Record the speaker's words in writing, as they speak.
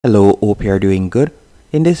Hello, hope you're doing good.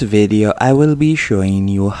 In this video, I will be showing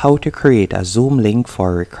you how to create a Zoom link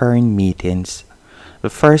for recurring meetings. The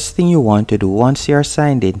first thing you want to do once you're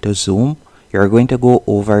signed into Zoom, you're going to go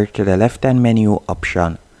over to the left-hand menu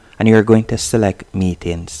option and you're going to select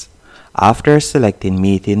meetings. After selecting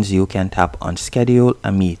meetings, you can tap on schedule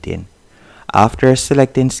a meeting. After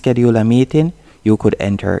selecting schedule a meeting, you could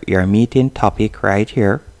enter your meeting topic right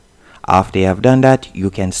here. After you have done that, you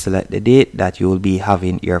can select the date that you will be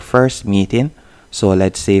having your first meeting. So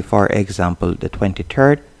let's say, for example, the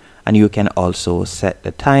 23rd. And you can also set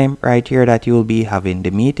the time right here that you will be having the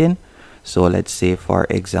meeting. So let's say, for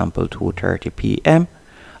example, 2:30 p.m.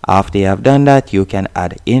 After you have done that, you can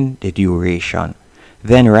add in the duration.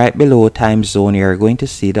 Then right below time zone, you're going to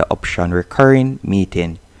see the option recurring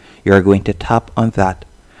meeting. You're going to tap on that.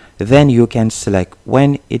 Then you can select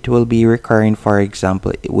when it will be recurring. For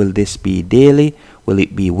example, will this be daily? Will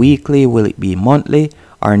it be weekly? Will it be monthly?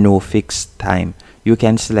 Or no fixed time? You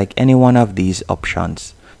can select any one of these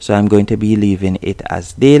options. So I'm going to be leaving it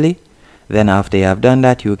as daily. Then after you have done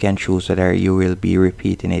that, you can choose whether you will be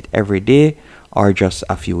repeating it every day or just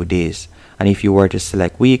a few days. And if you were to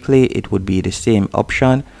select weekly, it would be the same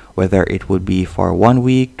option, whether it would be for 1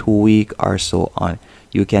 week, 2 weeks, or so on.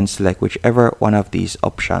 You can select whichever one of these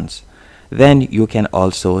options. Then you can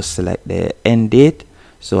also select the end date.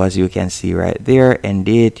 So as you can see right there, end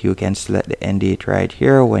date, you can select the end date right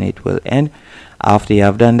here when it will end. After you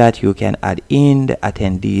have done that, you can add in the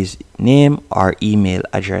attendee's name or email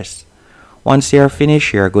address. Once you're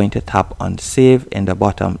finished, you're going to tap on save in the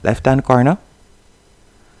bottom left hand corner.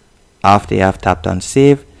 After you have tapped on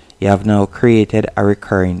save, you have now created a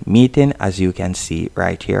recurring meeting, as you can see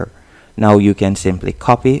right here. Now you can simply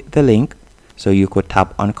copy the link. So you could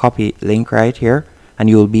tap on copy link right here and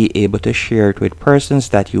you'll be able to share it with persons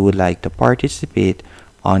that you would like to participate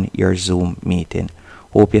on your Zoom meeting.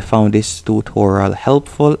 Hope you found this tutorial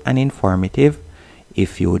helpful and informative.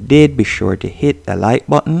 If you did, be sure to hit the like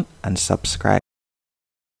button and subscribe.